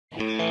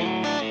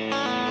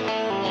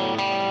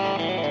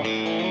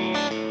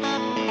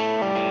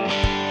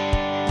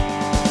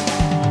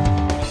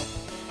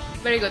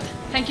Very good.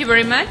 Thank you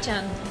very much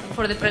and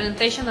for the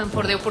presentation and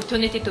for the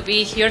opportunity to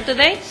be here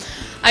today.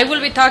 I will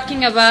be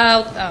talking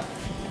about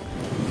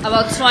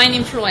swine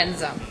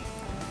influenza.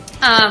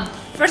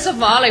 First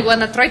of all, I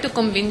want to try to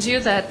convince you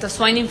that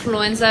swine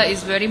influenza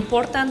is very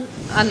important,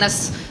 and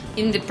as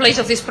in the place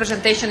of this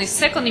presentation is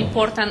second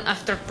important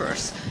after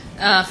PRRS.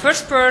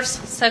 First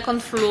PRRS,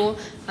 second flu,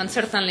 and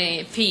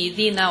certainly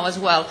PED now as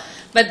well.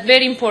 But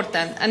very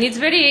important. And it's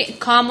very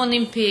common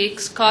in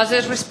pigs,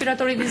 causes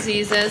respiratory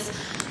diseases,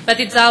 but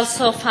it's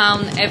also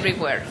found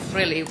everywhere,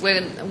 really,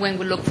 when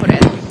we look for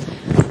it.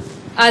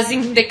 As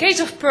in the case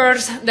of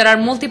PRRS, there are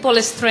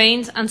multiple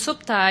strains and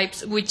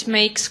subtypes, which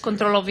makes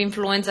control of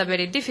influenza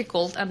very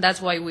difficult, and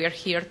that's why we are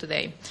here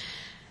today.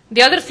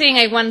 The other thing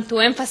I want to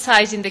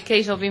emphasize in the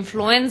case of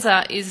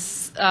influenza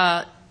is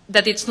that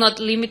it's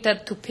not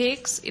limited to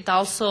pigs. It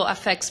also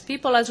affects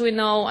people, as we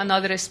know, and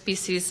other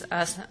species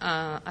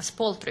as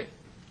poultry.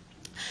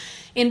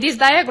 In this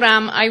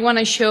diagram, I want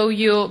to show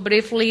you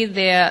briefly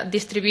the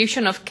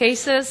distribution of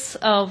cases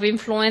of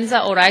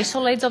influenza or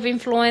isolates of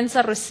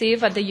influenza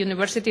received at the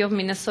University of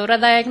Minnesota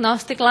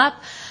Diagnostic Lab.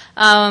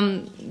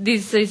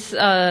 This is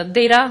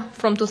data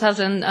from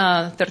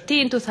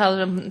 2013,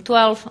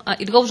 2012.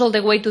 It goes all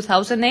the way to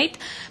 2008.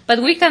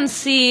 But we can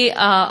see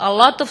a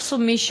lot of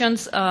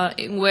submissions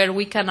where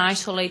we can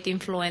isolate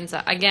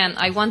influenza. Again,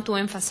 I want to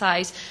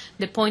emphasize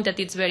the point that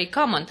it's very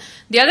common.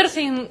 The other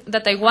thing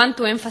that I want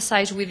to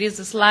emphasize with this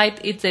slide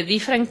is the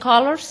different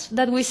colors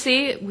that we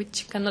see,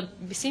 which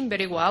cannot be seen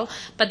very well,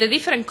 but the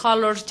different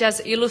colors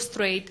just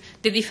illustrate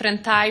the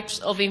different types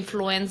of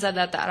influenza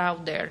that are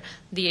out there.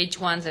 The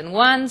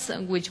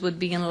H1N1s, which would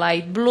be in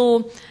light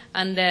blue,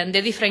 and then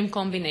the different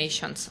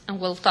combinations.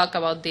 And we'll talk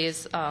about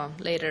this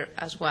later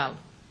as well.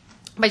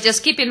 But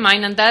just keep in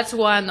mind, and that's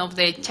one of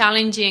the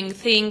challenging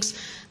things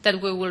that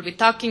we will be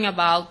talking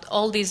about,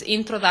 all this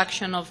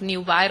introduction of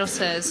new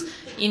viruses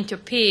into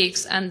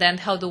pigs, and then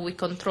how do we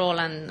control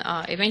and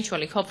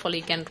eventually,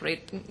 hopefully, getting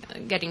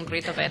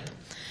rid of it.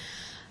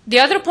 The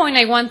other point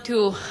I want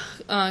to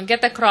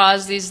get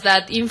across is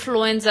that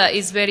influenza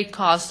is very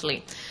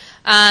costly.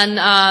 And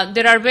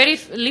there are very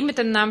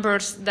limited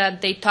numbers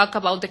that they talk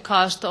about the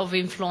cost of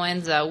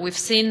influenza. We've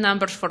seen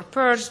numbers for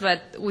PRRS,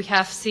 but we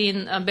have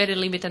seen very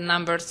limited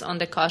numbers on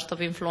the cost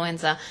of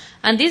influenza.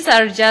 And these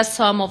are just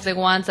some of the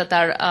ones that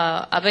are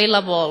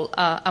available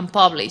and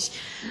published.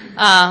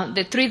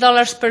 The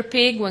 $3 per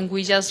pig when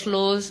we just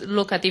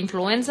look at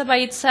influenza by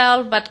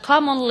itself, but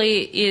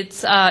commonly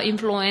it's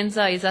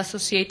influenza is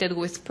associated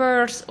with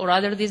PRRS or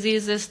other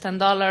diseases,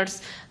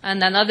 $10,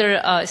 and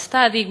another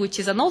study, which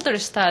is an older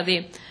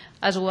study,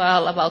 as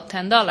well, about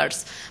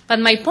 $10. But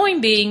my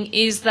point being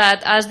is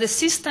that as the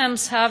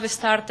systems have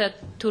started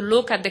to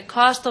look at the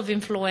cost of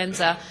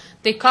influenza,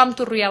 they come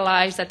to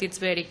realize that it's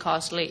very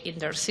costly in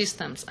their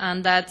systems.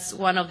 And that's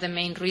one of the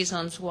main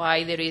reasons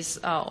why there is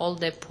all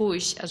the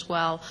push as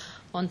well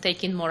on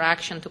taking more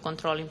action to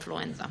control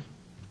influenza.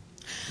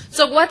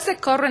 So what's the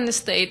current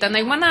state? And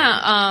I want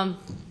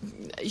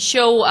to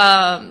show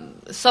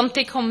some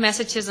take-home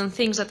messages and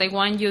things that I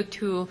want you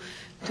to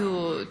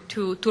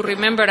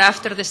remember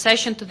after the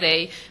session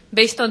today,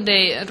 based on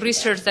the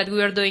research that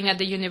we are doing at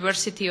the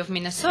University of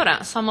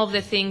Minnesota, some of the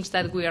things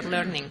that we are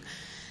learning.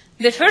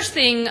 The first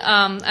thing,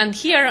 and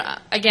here,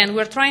 again,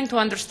 we're trying to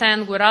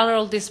understand where are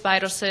all these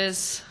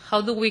viruses,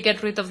 how do we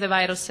get rid of the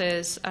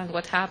viruses, and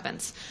what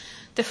happens.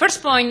 The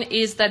first point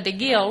is that the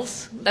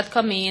gills that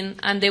come in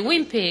and the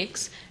wing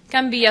pigs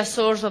can be a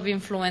source of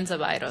influenza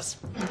virus.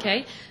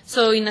 Okay?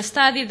 So in a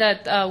study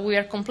that we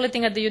are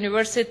completing at the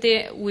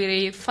university,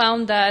 we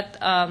found that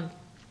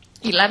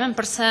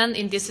 11%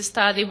 in this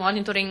study,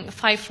 monitoring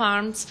 5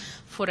 farms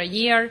for a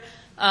year,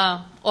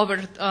 over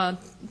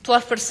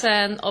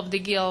 12% of the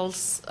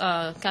gills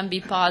can be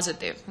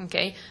positive.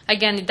 Okay?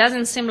 Again, it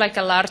doesn't seem like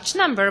a large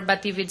number,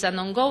 but if it's an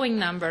ongoing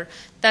number,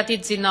 that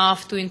is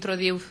enough to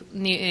introduce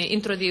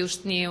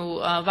new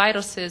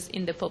viruses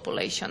in the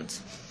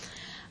populations.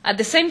 At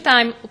the same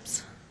time,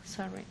 oops,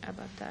 sorry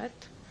about that.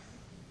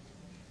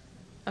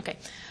 Okay.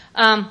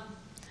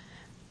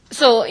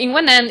 So in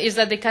one end is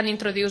that they can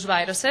introduce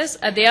viruses.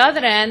 At the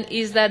other end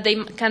is that they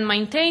can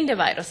maintain the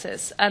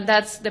viruses. And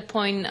that's the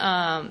point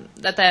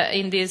that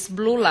in this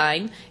blue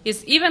line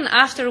is even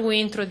after we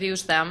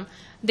introduce them,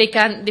 they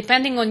can,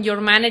 depending on your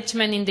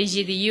management in the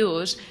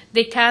GDUs,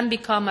 they can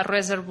become a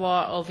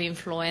reservoir of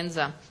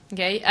influenza.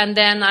 Okay? And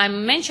then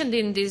I'm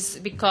mentioning this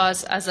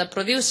because as a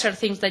producer,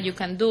 things that you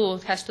can do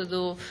has to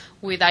do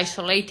with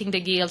isolating the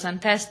gills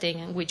and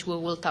testing, which we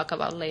will talk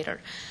about later.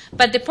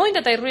 But the point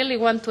that I really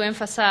want to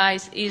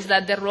emphasize is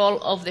that the role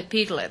of the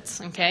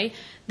piglets. Okay?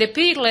 The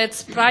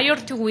piglets, prior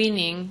to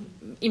weaning,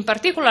 in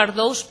particular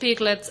those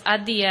piglets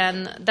at the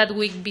end, that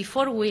week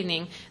before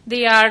weaning,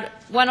 they are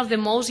one of the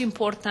most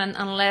important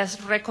and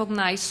less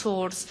recognized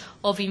source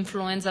of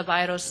influenza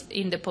virus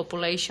in the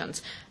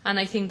populations. And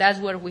I think that's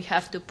where we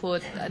have to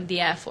put the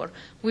effort.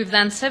 We've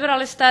done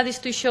several studies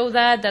to show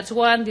that. That's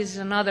one. This is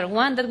another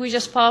one that we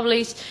just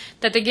published.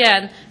 That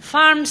again,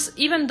 farms,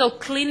 even though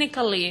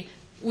clinically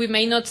we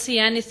may not see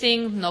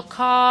anything, no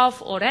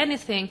cough or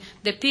anything.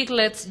 The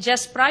piglets,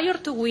 just prior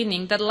to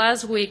weaning, that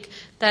last week,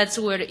 that's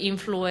where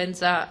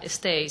influenza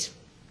stays.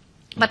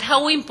 But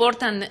how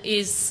important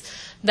is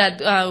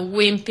that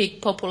weaned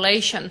pig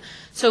population?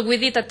 So we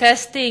did a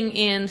testing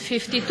in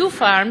 52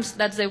 farms.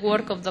 That's the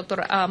work of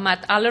Dr.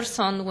 Matt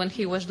Allerson when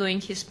he was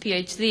doing his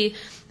PhD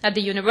at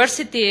the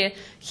university.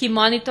 He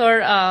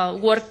monitored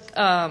work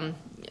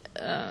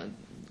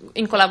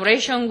in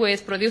collaboration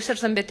with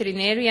producers and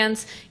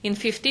veterinarians in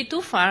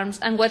 52 farms.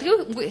 And what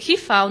he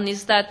found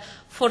is that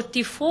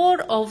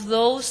 44 of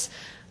those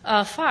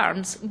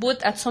farms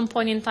would at some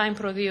point in time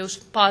produce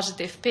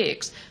positive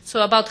pigs.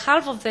 So about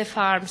half of the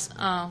farms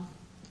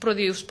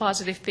produce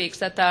positive pigs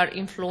that are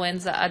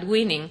influenza at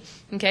weaning.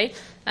 Okay?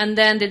 And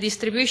then the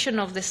distribution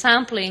of the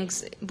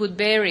samplings would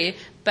vary,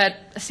 but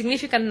a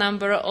significant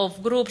number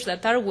of groups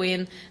that are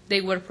weaned,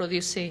 they were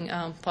producing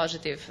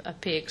positive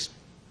pigs.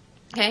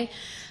 Okay?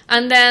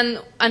 And then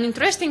an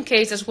interesting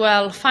case as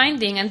well,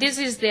 finding, and this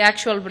is the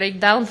actual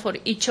breakdown for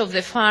each of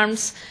the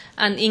farms,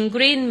 and in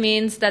green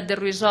means that the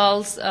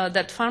results,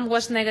 that farm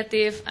was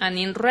negative, and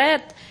in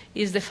red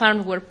is the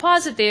farm were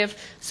positive.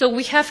 So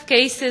we have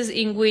cases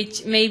in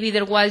which maybe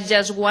there was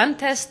just one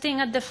testing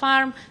at the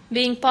farm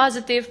being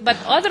positive, but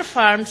other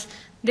farms,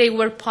 they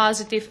were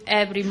positive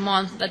every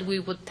month that we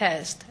would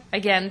test.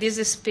 Again,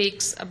 this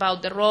speaks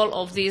about the role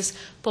of this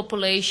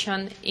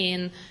population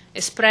in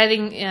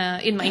spreading,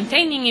 in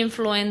maintaining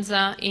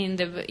influenza in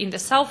the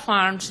sow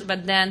farms,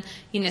 but then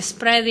in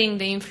spreading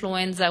the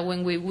influenza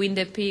when we wean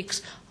the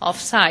pigs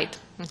off-site.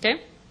 Okay?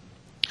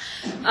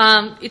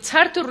 It's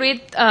hard to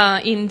read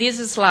in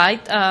this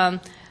slide,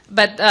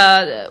 but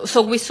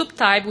so we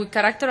subtype, we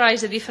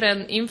characterize the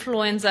different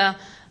influenza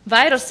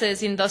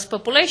viruses in those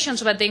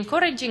populations, but the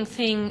encouraging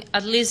thing,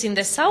 at least in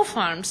the sow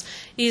farms,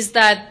 is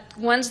that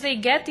once they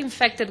get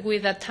infected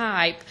with a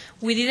type,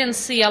 we didn't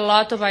see a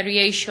lot of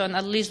variation,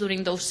 at least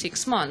during those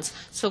 6 months.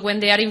 So when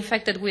they are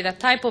infected with a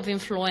type of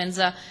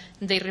influenza,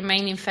 they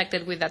remain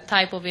infected with that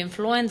type of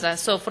influenza.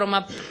 So from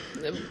a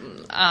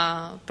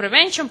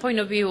prevention point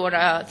of view, or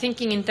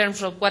thinking in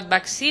terms of what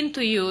vaccine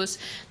to use,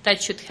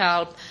 that should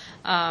help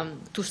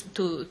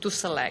to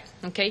select,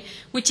 okay?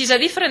 Which is a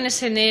different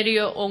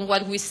scenario on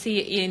what we see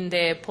in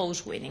the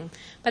post-weaning.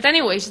 But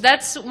anyways,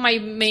 that's my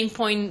main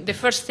point, the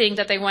first thing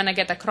that I want to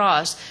get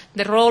across,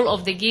 the role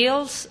of the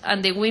gills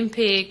and the weaned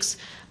pigs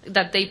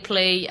that they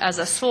play as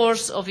a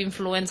source of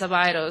influenza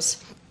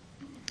virus,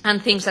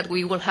 and things that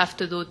we will have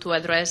to do to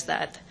address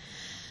that.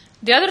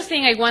 The other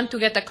thing I want to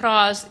get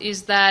across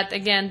is that,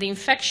 again, the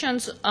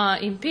infections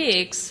in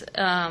pigs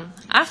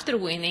after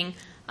weaning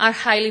are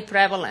highly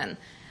prevalent.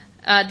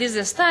 This is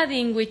a study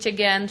in which,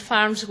 again,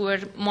 farms were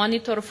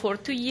monitored for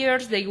 2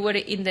 years. They were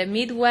in the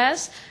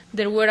Midwest.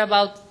 There were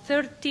about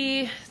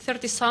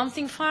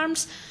 30-something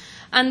farms.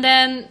 And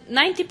then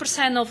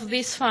 90% of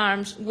these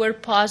farms were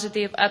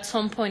positive at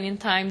some point in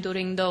time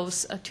during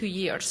those 2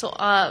 years. So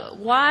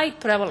why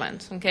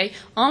prevalent? Okay?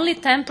 Only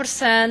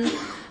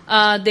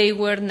 10% they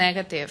were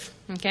negative.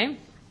 Okay?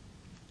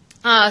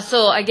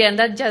 So again,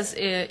 that just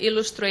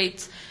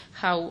illustrates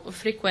how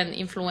frequent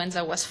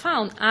influenza was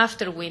found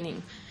after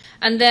weaning.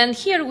 And then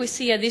here we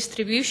see a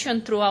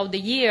distribution throughout the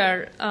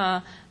year,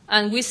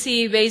 and we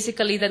see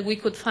basically that we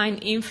could find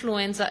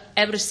influenza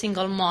every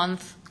single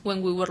month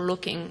when we were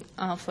looking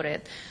for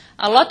it.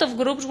 A lot of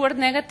groups were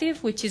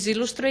negative, which is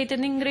illustrated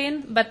in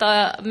green, but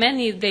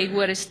many, they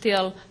were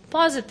still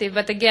positive.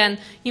 But again,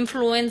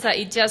 influenza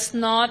is just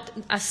not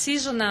a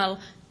seasonal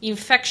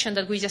infection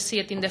that we just see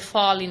it in the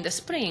fall, in the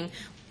spring.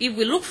 If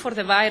we look for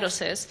the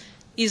viruses,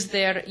 it's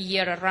there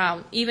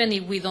year-round, even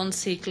if we don't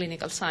see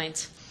clinical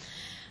signs.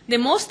 The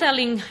most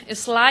telling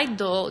slide,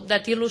 though,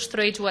 that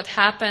illustrates what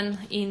happened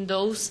in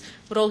those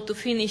road to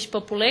finish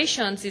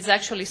populations is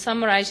actually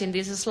summarized in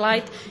this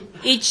slide.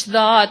 Each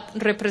dot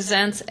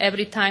represents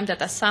every time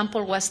that a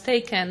sample was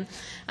taken.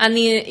 And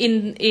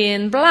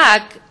in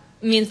black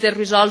means the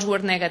results were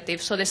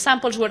negative. So the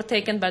samples were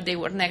taken, but they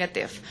were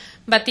negative.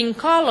 But in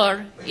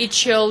color, it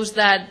shows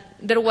that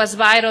there was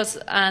virus,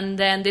 and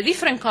then the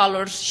different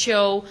colors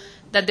show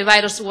that the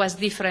virus was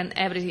different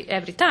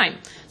every time.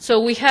 So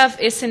we have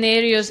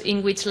scenarios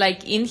in which,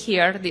 like in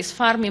here, this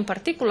farm in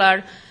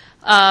particular,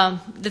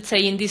 let's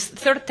say in this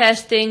third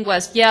testing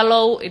was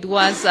yellow, it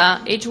was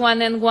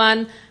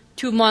H1N1,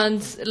 2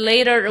 months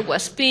later it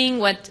was pink,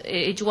 what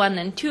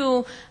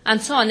H1N2,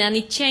 and so on, and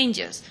it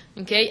changes.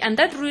 Okay? And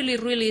that really,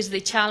 really is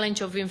the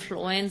challenge of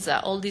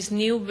influenza, all these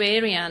new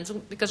variants,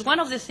 because one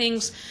of the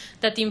things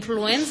that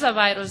influenza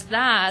virus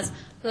does,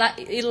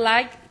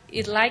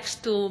 it likes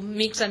to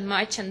mix and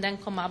match and then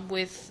come up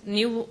with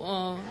new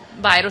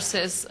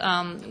viruses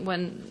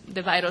when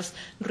the virus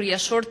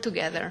reassort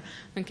together.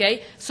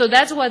 Okay? So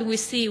that's what we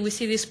see. We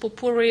see this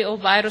potpourri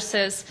of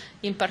viruses,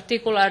 in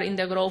particular in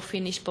the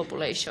grow-finish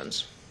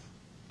populations.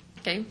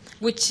 Okay?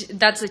 Which,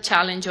 that's the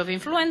challenge of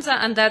influenza,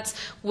 and that's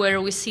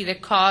where we see the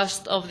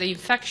cost of the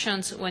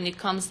infections when it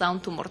comes down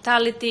to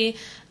mortality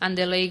and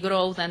delayed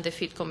growth and the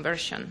feed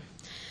conversion.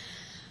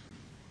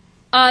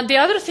 The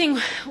other thing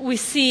we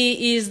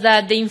see is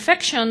that the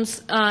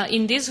infections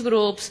in these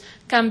groups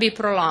can be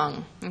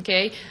prolonged,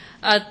 okay?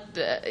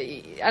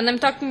 And I'm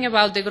talking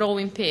about the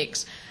growing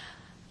pigs.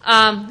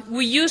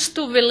 We used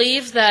to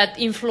believe that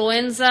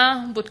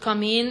influenza would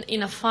come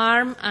in a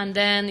farm, and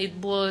then it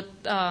would,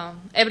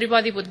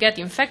 everybody would get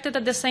infected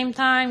at the same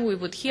time. We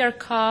would hear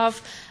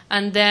cough,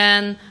 and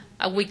then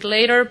a week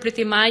later,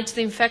 pretty much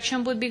the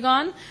infection would be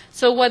gone.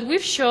 So what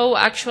we've shown,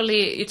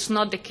 actually, it's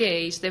not the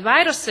case. The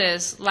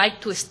viruses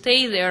like to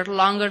stay there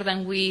longer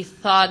than we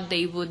thought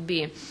they would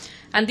be.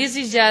 And this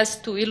is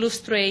just to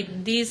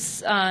illustrate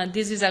this.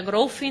 This is a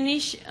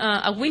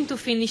a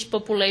win-to-finish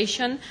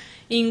population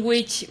in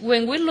which,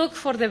 when we look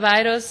for the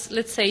virus,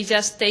 let's say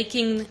just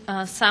taking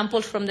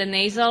samples from the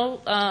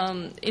nasal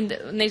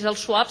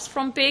swabs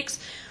from pigs,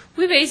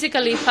 we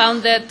basically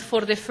found that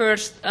for the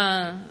first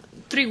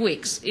 3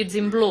 weeks, it's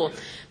in blue.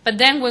 But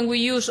then when we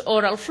use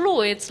oral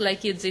fluids,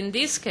 like it's in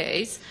this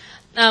case,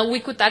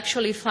 we could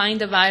actually find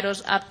the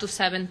virus up to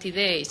 70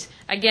 days.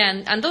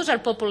 Again, and those are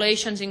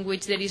populations in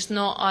which there is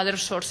no other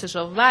sources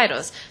of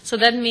virus. So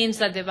that means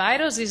that the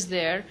virus is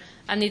there,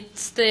 and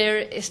it's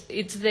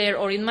there,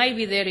 or it might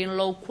be there in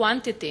low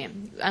quantity,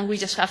 and we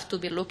just have to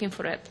be looking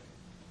for it.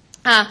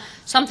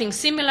 Something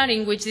similar,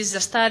 in which this is a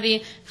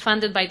study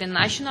funded by the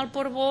National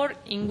Pork Board,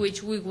 in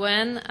which we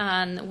went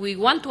and we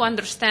want to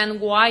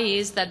understand why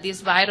is that these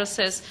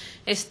viruses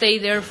stay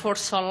there for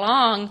so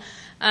long.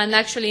 And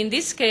actually, in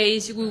this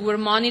case, we were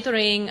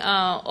monitoring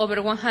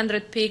over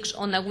 100 pigs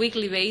on a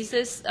weekly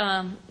basis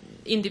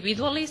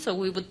individually. So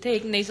we would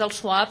take nasal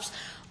swabs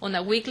on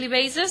a weekly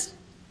basis.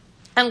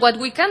 And what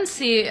we can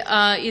see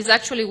is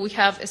actually we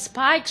have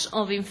spikes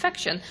of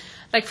infection.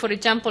 Like, for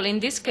example, in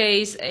this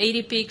case,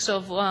 80 pigs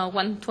of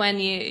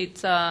 120,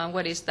 it's,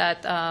 what is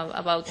that,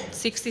 about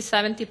 60,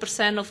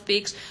 70% of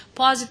pigs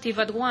positive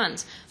at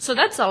once. So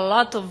that's a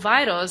lot of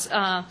virus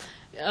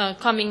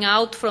coming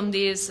out from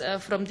these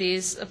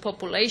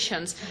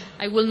populations.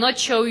 I will not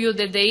show you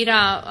the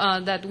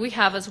data that we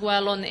have as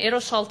well on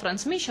aerosol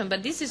transmission,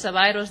 but this is a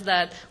virus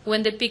that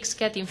when the pigs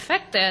get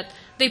infected,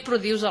 they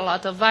produce a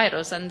lot of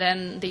virus, and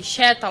then they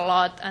shed a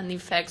lot and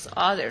infects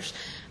others.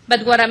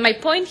 But my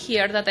point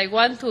here that I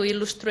want to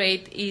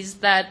illustrate is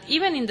that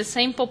even in the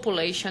same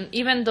population,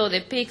 even though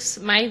the pigs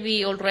might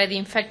be already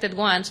infected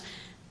once,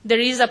 there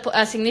is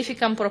a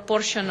significant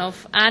proportion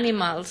of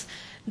animals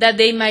that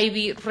they might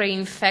be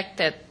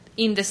reinfected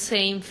in the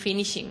same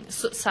finishing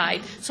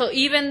site. So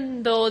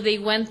even though they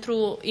went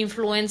through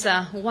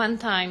influenza one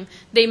time,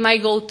 they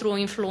might go through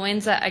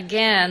influenza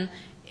again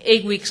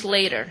 8 weeks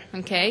later,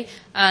 okay?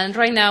 And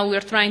right now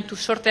we're trying to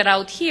sort it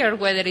out here,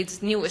 whether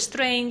it's new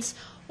strains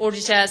or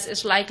just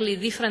slightly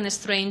different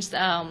strains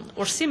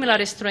or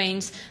similar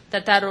strains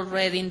that are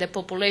already in the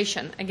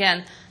population.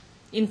 Again,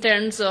 in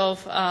terms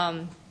of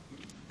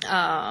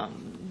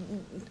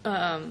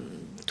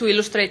to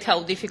illustrate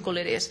how difficult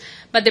it is.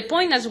 But the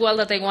point as well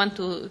that I want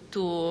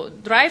to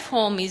drive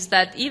home is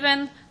that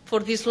even for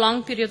these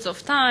long periods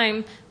of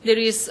time, there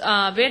is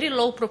a very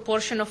low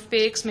proportion of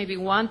pigs, maybe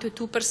 1 to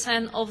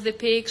 2% of the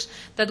pigs,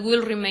 that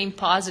will remain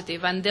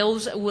positive. And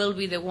those will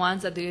be the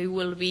ones that they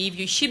will be, if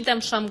you ship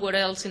them somewhere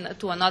else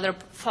to another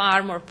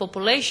farm or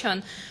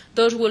population,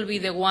 those will be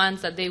the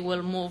ones that they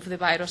will move the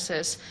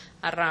viruses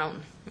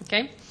around.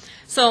 Okay?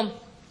 So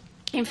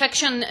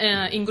infection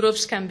in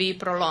groups can be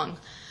prolonged.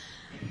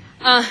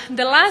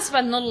 The last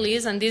but not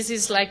least, and this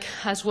is like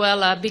as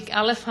well a big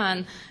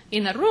elephant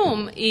in a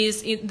room,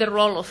 is the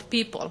role of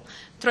people.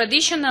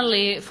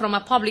 Traditionally, from a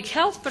public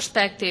health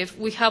perspective,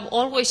 we have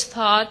always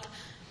thought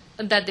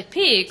that the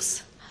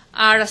pigs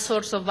are a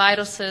source of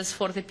viruses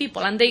for the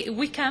people, and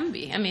we can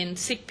be. I mean,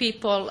 sick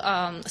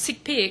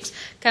pigs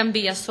can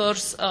be a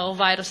source of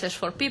viruses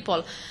for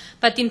people.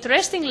 But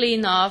interestingly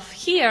enough,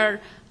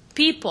 here,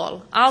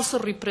 people also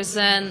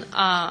represent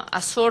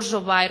a source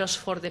of virus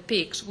for the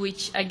pigs,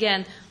 which,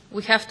 again,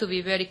 we have to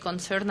be very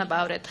concerned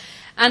about it.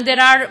 And there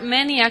are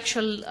many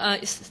actual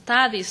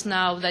studies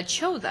now that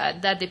show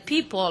that the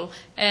people,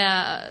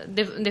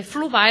 the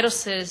flu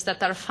viruses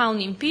that are found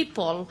in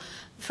people,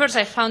 first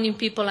are found in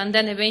people and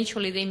then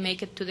eventually they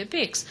make it to the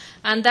pigs.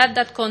 And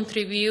that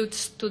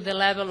contributes to the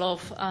level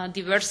of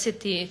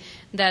diversity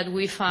that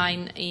we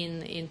find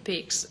in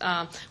pigs.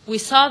 We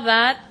saw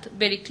that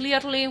very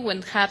clearly when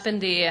it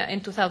happened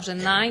in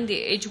 2009,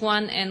 the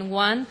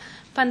H1N1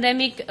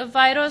 pandemic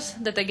virus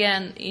that,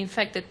 again,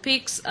 infected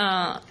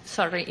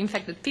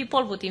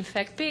people would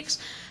infect pigs.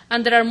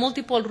 And there are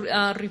multiple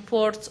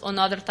reports on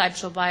other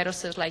types of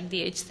viruses like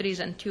DH3s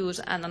and 2s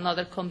and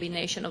another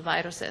combination of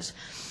viruses.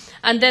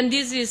 And then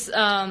this is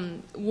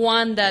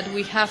one that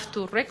we have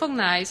to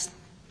recognize.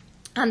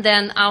 And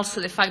then also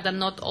the fact that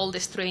not all the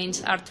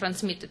strains are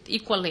transmitted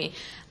equally.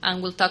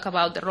 And we'll talk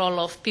about the role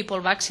of people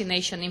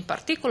vaccination in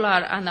particular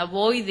and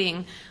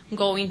avoiding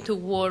going to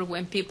work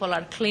when people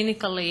are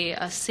clinically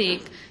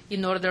sick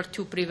in order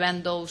to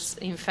prevent those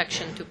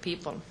infections to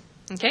people.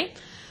 Okay?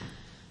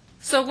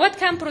 So what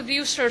can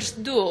producers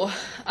do?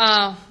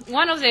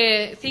 One of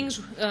the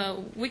things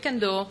we can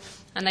do,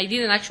 and I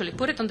didn't actually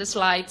put it on the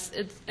slides,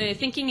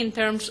 thinking in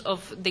terms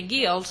of the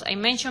gills. I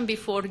mentioned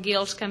before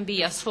gills can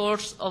be a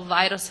source of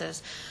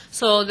viruses.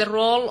 So the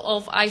role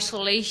of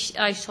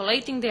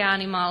isolating the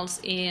animals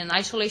in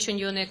isolation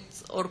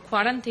units or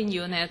quarantine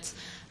units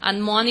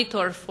and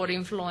monitor for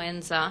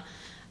influenza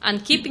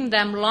and keeping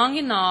them long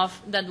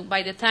enough that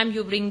by the time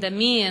you bring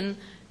them in,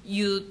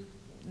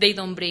 they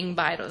don't bring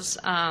virus.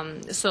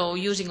 So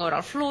using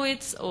oral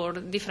fluids or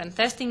different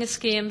testing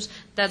schemes,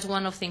 that's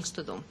one of the things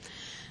to do.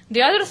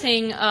 The other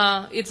thing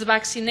is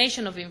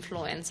vaccination of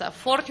influenza.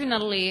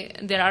 Fortunately,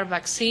 there are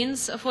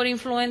vaccines for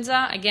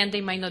influenza. Again,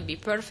 they might not be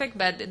perfect,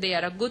 but they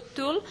are a good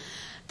tool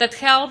that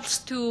helps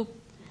to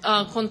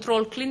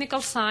control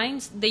clinical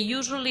signs. They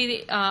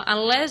usually,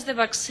 unless the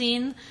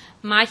vaccine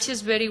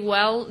matches very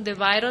well the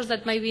virus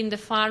that might be in the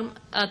farm,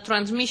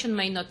 transmission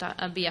may not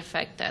be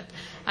affected.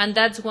 And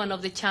that's one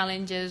of the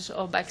challenges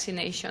of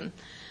vaccination.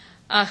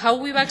 How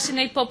we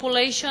vaccinate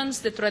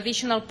populations, the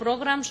traditional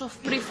programs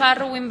of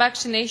pre-farrowing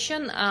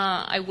vaccination,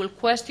 I will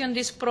question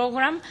this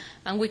program,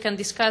 and we can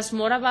discuss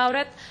more about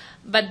it.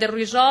 But the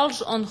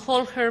results on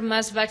whole herd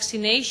mass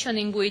vaccination,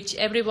 in which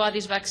everybody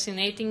is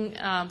vaccinated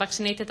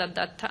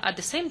at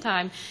the same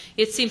time,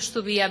 it seems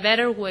to be a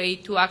better way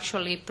to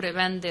actually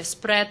prevent the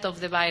spread of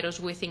the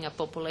virus within a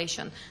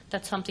population.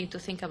 That's something to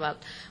think about.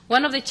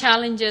 One of the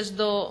challenges,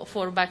 though,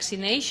 for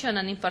vaccination,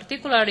 and in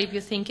particular if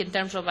you think in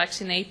terms of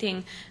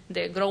vaccinating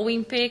the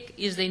growing pig,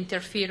 is the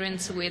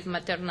interference with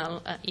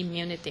maternal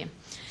immunity.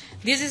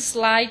 This is a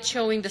slide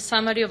showing the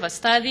summary of a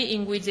study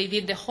in which they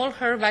did the whole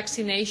herd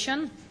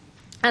vaccination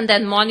and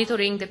then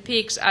monitoring the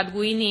pigs at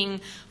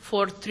weaning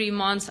for 3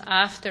 months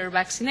after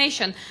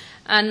vaccination.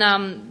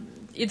 And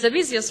it's a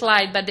busy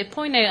slide, but the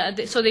point,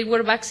 so they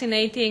were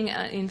vaccinating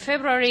in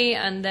February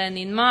and then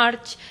in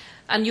March,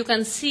 and you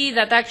can see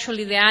that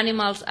actually the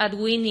animals at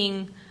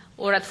weaning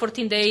or at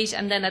 14 days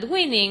and then at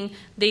weaning,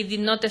 they did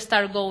not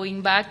start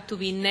going back to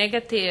be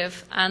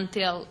negative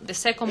until the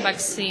second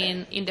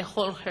vaccine in the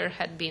whole herd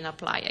had been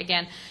applied.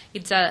 Again,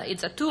 it's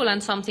a tool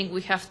and something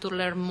we have to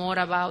learn more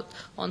about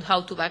on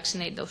how to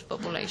vaccinate those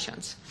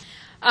populations.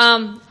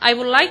 I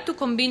would like to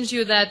convince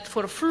you that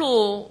for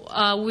flu,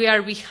 we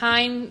are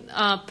behind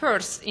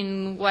PRRS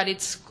in what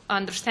it's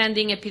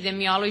understanding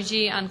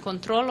epidemiology and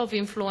control of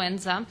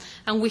influenza,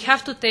 and we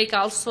have to take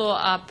also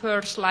a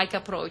PRRS-like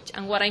approach.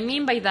 And what I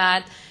mean by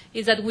that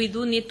is that we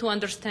do need to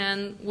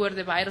understand where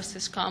the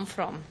viruses come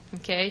from,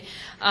 okay?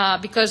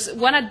 Because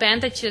one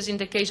advantage is in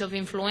the case of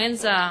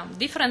influenza,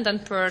 different than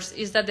PRRS,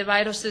 is that the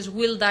viruses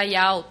will die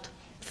out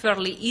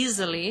fairly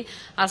easily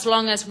as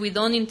long as we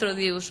don't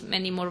introduce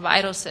many more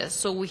viruses.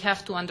 So we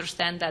have to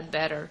understand that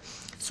better.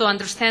 So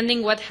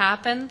understanding what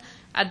happened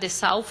at the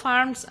sow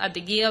farms, at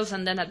the gills,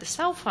 and then at the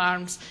sow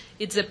farms,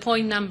 it's the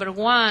point number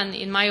one,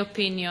 in my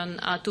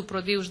opinion, to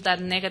produce that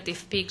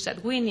negative peaks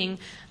at weaning,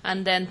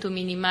 and then to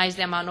minimize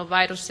the amount of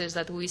viruses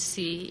that we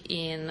see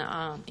in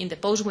the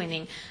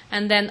post-weaning.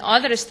 And then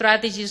other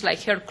strategies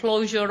like herd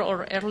closure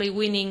or early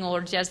weaning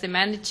or just the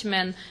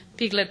management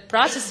piglet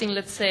processing,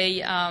 let's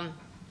say,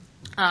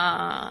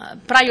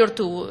 prior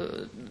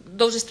to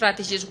those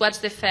strategies, what's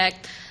the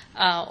effect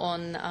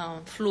on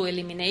flu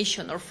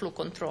elimination or flu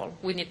control?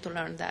 We need to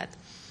learn that.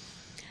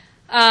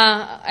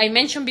 I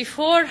mentioned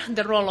before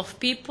the role of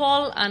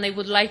people, and I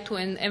would like to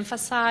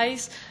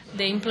emphasize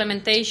the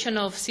implementation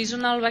of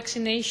seasonal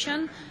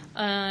vaccination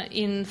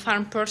in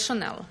farm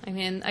personnel. I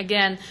mean,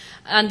 again,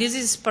 and this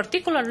is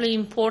particularly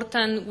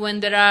important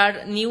when there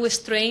are new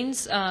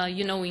strains,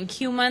 in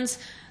humans.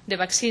 The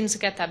vaccines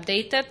get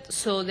updated,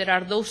 so there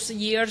are those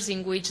years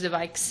in which the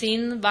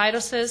vaccine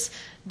viruses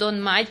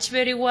don't match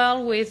very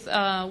well with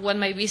what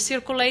might be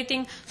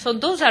circulating. So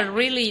those are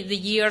really the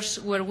years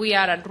where we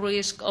are at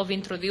risk of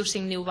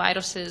introducing new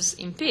viruses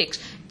in pigs,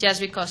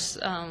 just because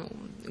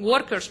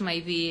workers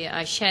might be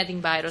shedding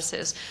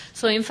viruses.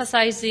 So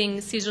emphasizing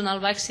seasonal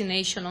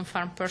vaccination on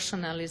farm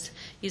personnel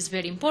is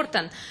very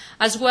important,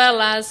 as well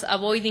as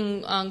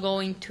avoiding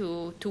going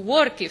to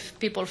work if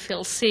people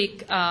feel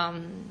sick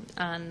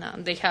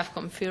and they have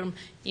confirmed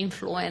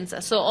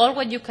influenza. So all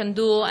what you can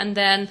do, and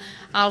then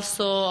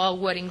also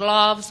wearing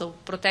gloves or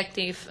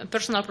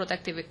personal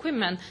protective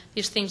equipment,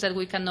 is things that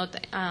we cannot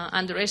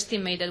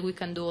underestimate that we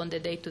can do on the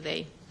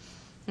day-to-day.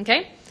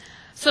 Okay?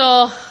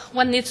 So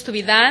what needs to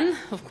be done?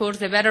 Of course,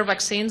 the better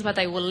vaccines, but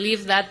I will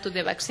leave that to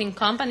the vaccine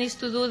companies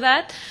to do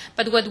that.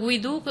 But what we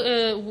do,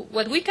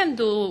 what we can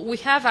do, we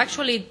have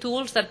actually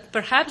tools that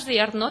perhaps they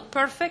are not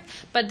perfect,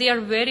 but they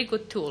are very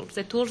good tools.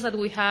 The tools that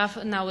we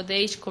have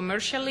nowadays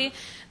commercially,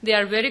 they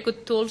are very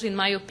good tools, in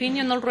my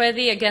opinion,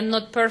 already. Again,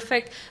 not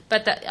perfect,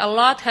 but a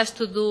lot has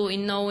to do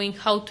in knowing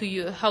how to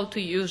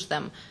use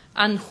them,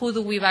 and who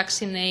do we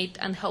vaccinate,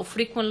 and how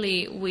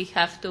frequently we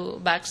have to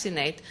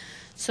vaccinate.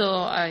 So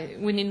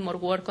we need more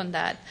work on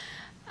that.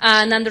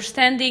 And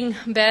understanding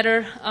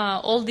better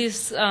all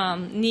this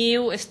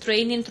new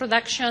strain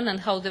introduction and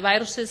how the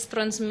viruses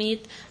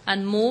transmit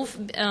and move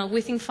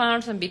within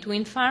farms and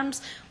between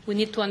farms, we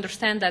need to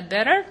understand that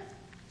better.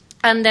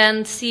 and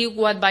then see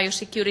what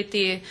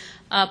biosecurity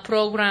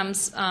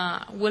programs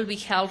will be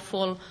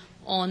helpful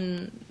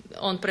on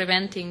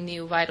preventing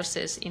new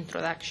viruses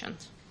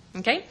introductions.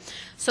 Okay,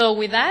 so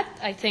with that,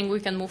 I think we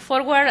can move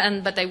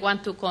forward. But I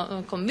want to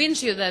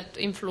convince you that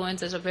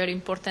influenza is a very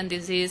important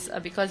disease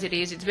because it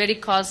is. It's very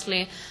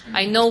costly.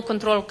 I know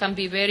control can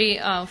be very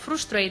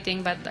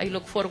frustrating, but I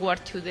look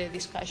forward to the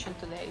discussion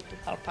today to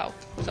help out.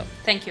 So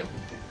thank you.